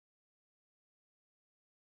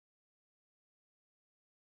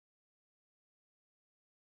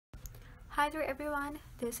Hi there everyone,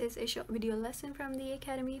 this is a short video lesson from the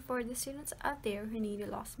Academy for the students out there who need a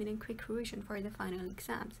last minute quick revision for the final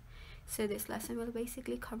exams. So this lesson will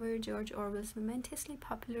basically cover George Orwell's momentously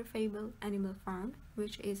popular fable Animal Farm,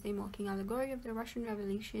 which is a mocking allegory of the Russian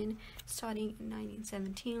Revolution starting in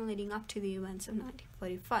 1917 leading up to the events of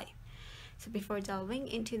 1945. So before delving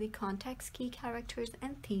into the context, key characters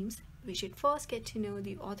and themes, we should first get to know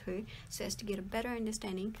the author so as to get a better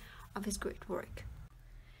understanding of his great work.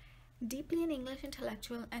 Deeply an English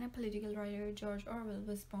intellectual and a political writer, George Orwell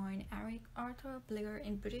was born Eric Arthur Blair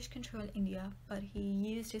in British-controlled India, but he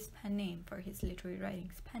used his pen name for his literary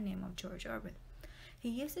writings, pen name of George Orwell. He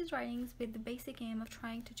used his writings with the basic aim of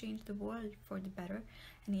trying to change the world for the better,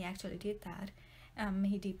 and he actually did that.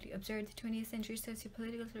 He deeply observed the 20th century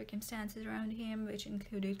socio-political circumstances around him, which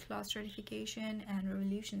included class stratification and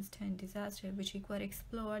revolutions turned disaster, which he quite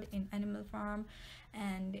explored in Animal Farm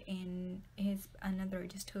and in his another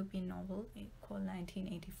dystopian novel called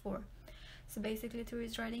 1984. So basically through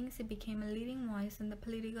his writings, he became a leading voice in the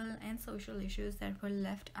political and social issues that were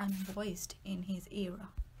left unvoiced in his era.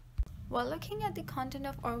 While looking at the content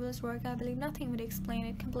of Orwell's work, I believe nothing would explain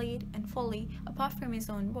it complete and fully apart from his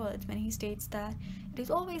own words when he states that it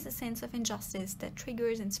is always a sense of injustice that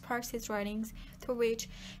triggers and sparks his writings, through which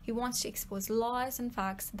he wants to expose lies and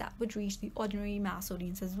facts that would reach the ordinary mass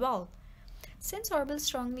audience as well. Since Orwell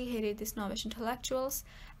strongly hated the snobbish intellectuals,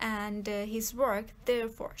 and his work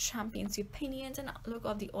therefore champions the opinions and outlook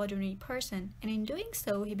of the ordinary person, and in doing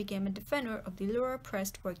so he became a defender of the lower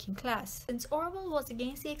oppressed working class. Since Orwell was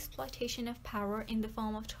against the exploitation of power in the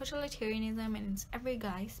form of totalitarianism in its every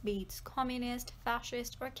guise, be it communist,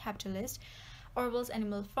 fascist or capitalist, Orwell's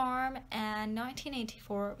Animal Farm and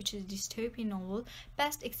 1984, which is a dystopian novel,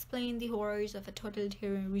 best explain the horrors of a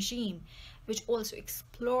totalitarian regime, which also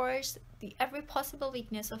explores the every possible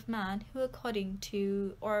weakness of man, who according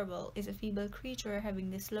to Orwell is a feeble creature having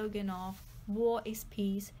the slogan of war is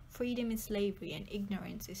peace, freedom is slavery, and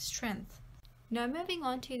ignorance is strength. Now moving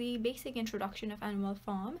on to the basic introduction of Animal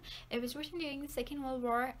Farm, it was written during the Second World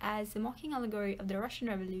War as a mocking allegory of the Russian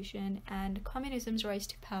Revolution and communism's rise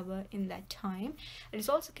to power in that time. It is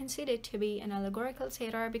also considered to be an allegorical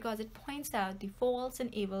satire because it points out the faults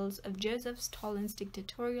and evils of Joseph Stalin's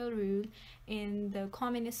dictatorial rule in the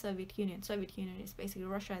communist Soviet Union. Soviet Union is basically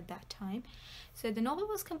Russia at that time. So the novel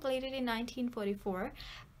was completed in 1944,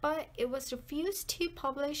 but it was refused to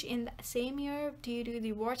publish in the same year due to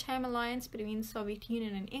the wartime alliance between Soviet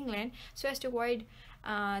Union and England. So as to avoid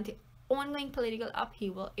the ongoing political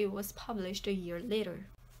upheaval, it was published a year later.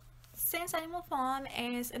 Since Animal Farm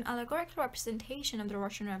is an allegorical representation of the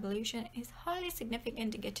Russian Revolution, it is highly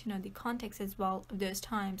significant to get to know the context as well of those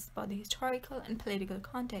times, both the historical and political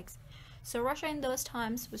context. So Russia in those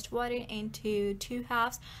times was divided into two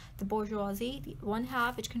halves: the bourgeoisie, the one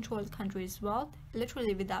half which controlled the country's wealth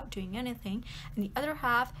literally without doing anything, and the other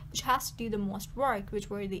half which has to do the most work,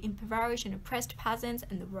 which were the impoverished and oppressed peasants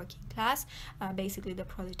and the working class, basically the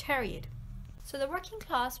proletariat. So the working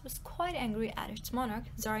class was quite angry at its monarch,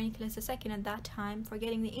 Tsar Nicholas II at that time, for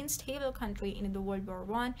getting the unstable country into the World War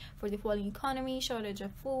I, for the falling economy, shortage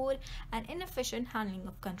of food, and inefficient handling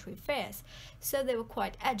of country affairs. So they were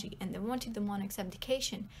quite edgy and they wanted the monarch's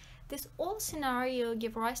abdication. This whole scenario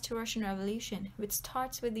gave rise to Russian Revolution, which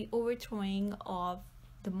starts with the overthrowing of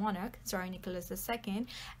the monarch, Tsar Nicholas II,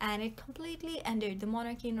 and it completely ended the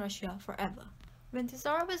monarchy in Russia forever. When the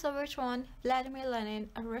Tsar was overthrown, Vladimir Lenin,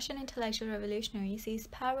 a Russian intellectual revolutionary,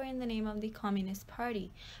 seized power in the name of the Communist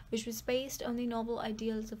Party, which was based on the noble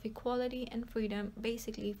ideals of equality and freedom,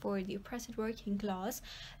 basically for the oppressed working class,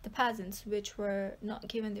 the peasants, which were not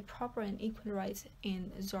given the proper and equal rights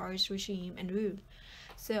in Tsar's regime and rule.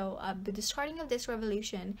 So with the starting of this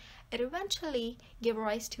revolution, it eventually gave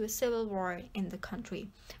rise to a civil war in the country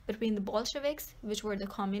between the Bolsheviks, which were the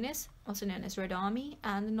communists, also known as Red Army,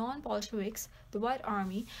 and the non-Bolsheviks, the White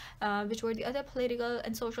Army, which were the other political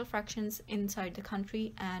and social fractions inside the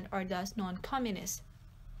country and are thus non-communists,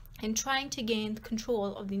 in trying to gain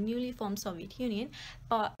control of the newly formed Soviet Union.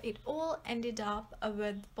 But it all ended up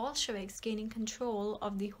with Bolsheviks gaining control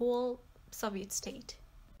of the whole Soviet state.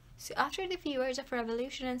 So after the few years of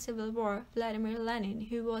revolution and civil war, Vladimir Lenin,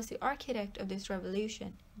 who was the architect of this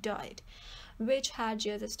revolution, died, which had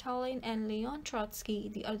Joseph Stalin and Leon Trotsky,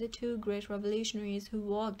 the other two great revolutionaries who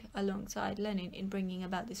worked alongside Lenin in bringing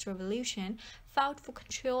about this revolution, fought for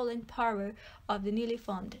control and power of the newly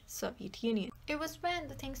formed Soviet Union. It was when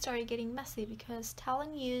the things started getting messy because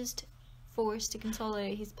Stalin used force to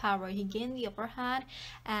consolidate his power. He gained the upper hand,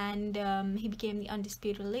 and he became the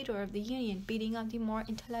undisputed leader of the Union, beating up the more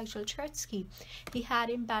intellectual Trotsky. He had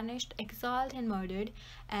him banished, exiled, and murdered,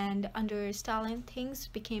 and under Stalin, things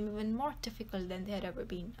became even more difficult than they had ever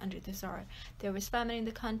been under the Tsar. There was famine in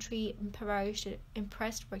the country, impoverished,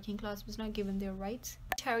 impressed working class was not given their rights.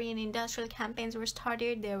 Military and industrial campaigns were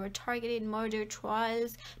started. There were targeted murder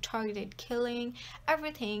trials, targeted killing.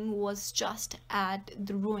 Everything was just at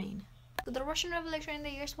the ruin. So the Russian Revolution in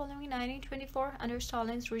the years following 1924 under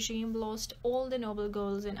Stalin's regime lost all the noble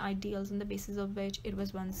goals and ideals on the basis of which it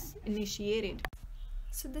was once initiated.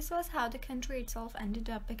 So this was how the country itself ended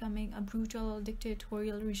up becoming a brutal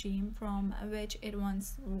dictatorial regime from which it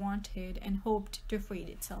once wanted and hoped to free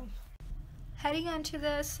itself. Heading on to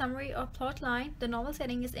the summary or plotline, the novel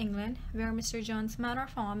setting is England, where Mr. Jones' manor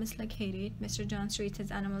farm is located. Mr. Jones treats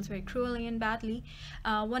his animals very cruelly and badly.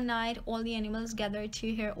 One night, all the animals gather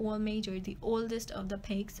to hear Old Major, the oldest of the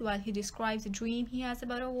pigs, while he describes a dream he has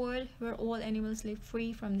about a world where all animals live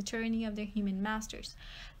free from the tyranny of their human masters.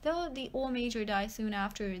 Though the Old Major dies soon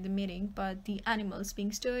after the meeting, but the animals,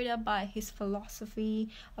 being stirred up by his philosophy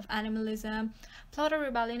of animalism, plot a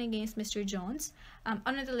rebellion against Mr. Jones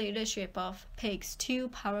under the leadership of pigs, two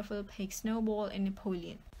powerful pigs, Snowball and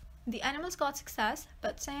Napoleon. The animals got success,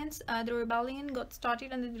 but since the rebellion got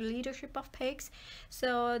started under the leadership of pigs,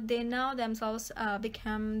 so they now themselves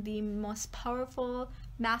become the most powerful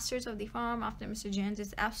masters of the farm after Mr. Jones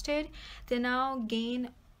is ousted. They now gain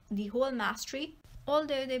the whole mastery.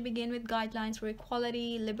 Although they begin with guidelines for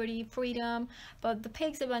equality, liberty, freedom, but the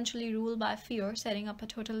pigs eventually rule by fear, setting up a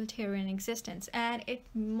totalitarian existence. And it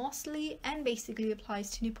mostly and basically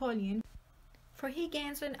applies to Napoleon, for he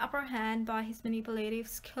gains an upper hand by his manipulative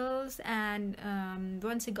skills, and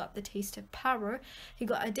once he got the taste of power, he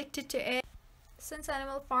got addicted to it. Since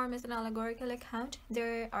Animal Farm is an allegorical account,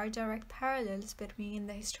 there are direct parallels between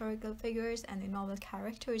the historical figures and the novel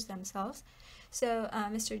characters themselves. So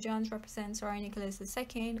Mr. Jones represents Tsar Nicholas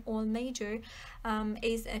II. Old Major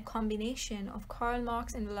is a combination of Karl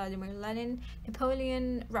Marx and Vladimir Lenin.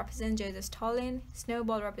 Napoleon represents Joseph Stalin.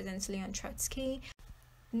 Snowball represents Leon Trotsky.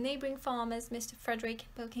 Neighboring farmers, Mr. Frederick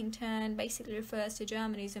Pilkington, basically refers to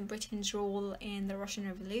Germany's and Britain's role in the Russian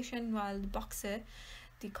Revolution, while the boxer,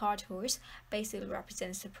 the cart horse, basically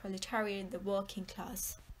represents the proletariat, the working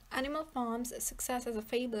class. Animal Farm's success as a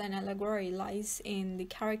fable and allegory lies in the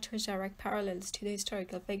characters' direct parallels to the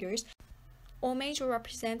historical figures. Old Major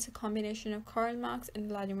represents a combination of Karl Marx and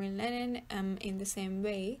Vladimir Lenin in the same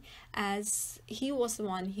way, as he was the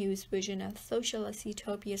one whose vision of socialist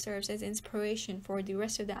utopia serves as inspiration for the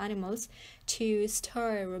rest of the animals to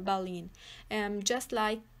stir a rebellion. Just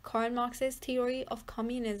like Karl Marx's theory of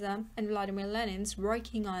communism and Vladimir Lenin's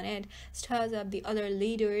working on it stirs up the other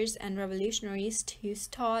leaders and revolutionaries to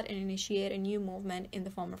start and initiate a new movement in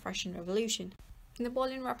the form of Russian Revolution.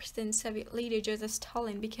 Napoleon represents Soviet leader Joseph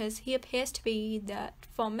Stalin because he appears to be the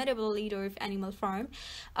formidable leader of Animal Farm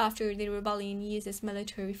after the rebellion uses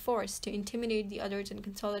military force to intimidate the others and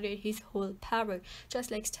consolidate his whole power,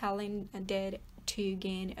 just like Stalin did to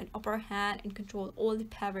gain an upper hand and control all the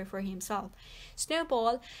power for himself.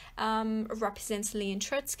 Snowball represents Leon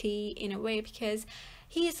Trotsky in a way because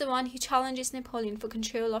he is the one who challenges Napoleon for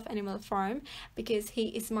control of Animal Farm because he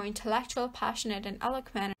is more intellectual, passionate, and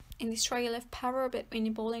eloquent. In the struggle of power between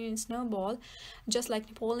Napoleon and Snowball, just like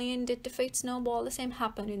Napoleon did defeat Snowball, the same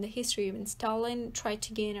happened in the history when Stalin tried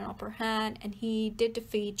to gain an upper hand, and he did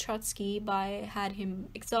defeat Trotsky by had him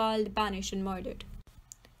exiled, banished, and murdered.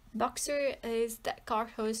 Boxer is that cart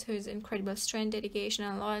horse whose incredible strength, dedication,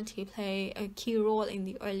 and loyalty play a key role in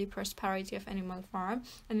the early prosperity of Animal Farm,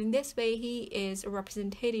 and in this way he is a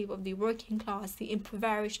representative of the working class, the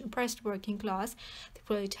impoverished, oppressed working class, the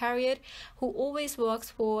proletariat, who always works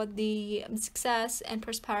for the success and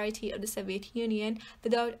prosperity of the Soviet Union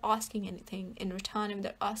without asking anything in return and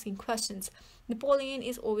without asking questions. Napoleon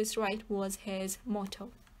is always right was his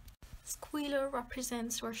motto. Squealer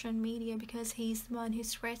represents Russian media because he's the one who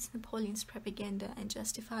spreads Napoleon's propaganda and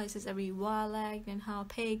justifies his every vile act and how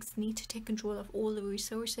pigs need to take control of all the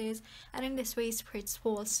resources, and in this way spreads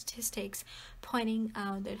false statistics pointing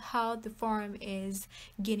out that how the farm is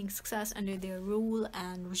gaining success under their rule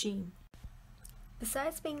and regime.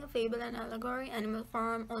 Besides being a fable and allegory, Animal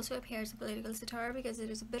Farm also appears as a political satire because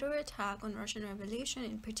it is a bitter attack on Russian Revolution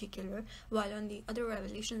in particular, while on the other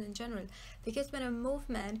revolutions in general. Because when a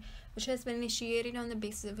movement which has been initiated on the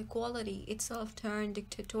basis of equality itself turned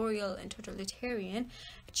dictatorial and totalitarian,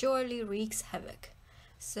 it surely wreaks havoc.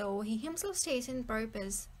 So he himself states in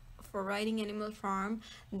purpose for writing Animal Farm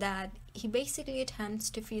that he basically attempts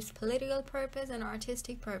to fuse political purpose and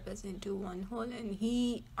artistic purpose into one whole, and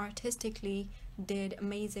he artistically did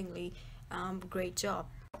amazingly great job.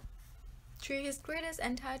 Through his greatest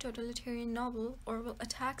anti-totalitarian novel, Orwell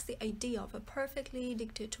attacks the idea of a perfectly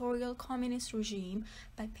dictatorial communist regime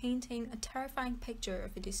by painting a terrifying picture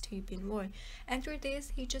of a dystopian world. And through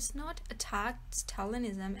this, he just not attacked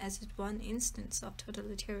Stalinism as one instance of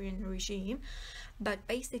totalitarian regime, but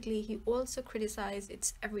basically he also criticized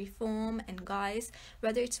its every form and guise,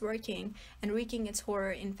 whether it's working and wreaking its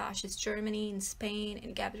horror in fascist Germany, in Spain,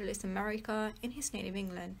 in capitalist America, in his native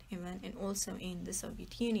England even, and also in the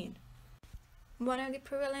Soviet Union. One of the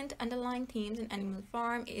prevalent underlying themes in Animal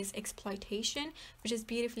Farm is exploitation, which is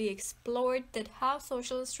beautifully explored, that how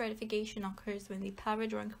social stratification occurs when the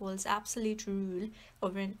power-drunk holds absolute rule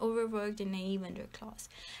over an overworked and naive underclass.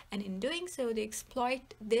 And in doing so, they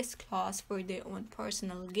exploit this class for their own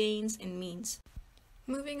personal gains and means.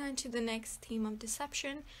 Moving on to the next theme of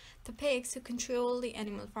deception, the pigs who control the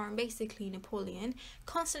Animal Farm, basically Napoleon,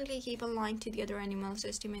 constantly keep in line to the other animals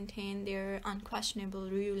just to maintain their unquestionable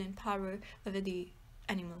rule and power over the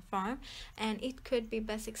Animal Farm, and it could be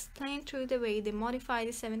best explained through the way they modify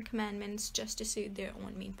the 7 commandments just to suit their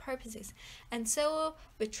own main purposes. And so,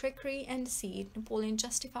 with trickery and deceit, Napoleon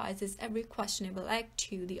justifies his every questionable act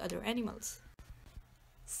to the other animals.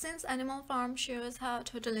 Since Animal Farm shows how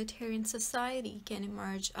totalitarian society can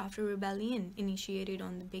emerge after rebellion initiated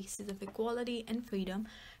on the basis of equality and freedom,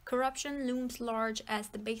 corruption looms large as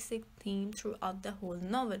the basic theme throughout the whole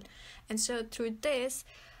novel. And so through this,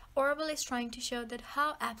 Orwell is trying to show that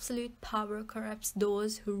how absolute power corrupts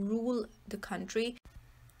those who rule the country.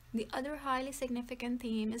 The other highly significant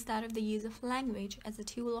theme is that of the use of language as a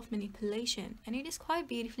tool of manipulation, and it is quite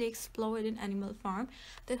beautifully explored in Animal Farm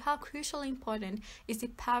that how crucially important is the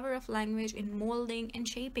power of language in molding and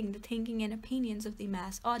shaping the thinking and opinions of the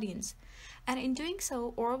mass audience. And in doing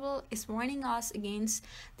so, Orwell is warning us against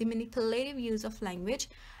the manipulative use of language,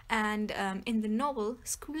 and in the novel,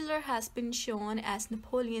 Schuyler has been shown as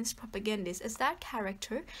Napoleon's propagandist, as that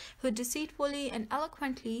character who deceitfully and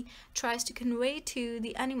eloquently tries to convey to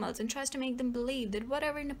the animals and tries to make them believe that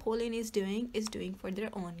whatever Napoleon is doing for their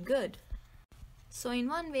own good. So in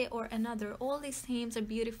one way or another, all these themes are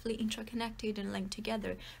beautifully interconnected and linked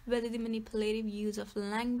together, whether the manipulative use of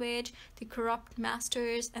language, the corrupt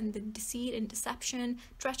masters, and the deceit and deception,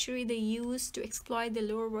 treachery they use to exploit the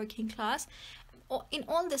lower working class. In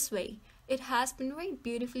all this way, it has been very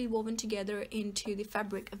beautifully woven together into the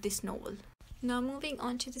fabric of this novel. Now moving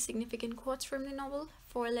on to the significant quotes from the novel.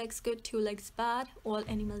 4 legs good, 2 legs bad. All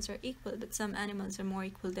animals are equal, but some animals are more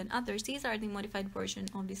equal than others. These are the modified version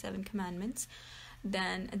of the 7 commandments.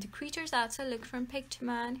 Then the creatures outside look from pig to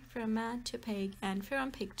man, from man to pig, and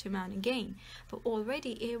from pig to man again. But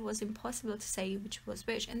already it was impossible to say which was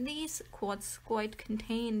which, and these quotes quite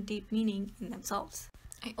contain deep meaning in themselves.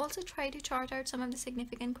 I also try to chart out some of the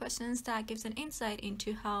significant questions that gives an insight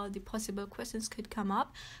into how the possible questions could come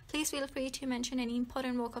up. Please feel free to mention any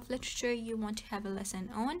important work of literature you want to have a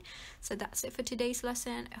lesson on. So that's it for today's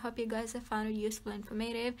lesson. I hope you guys have found it useful and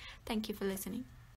informative. Thank you for listening.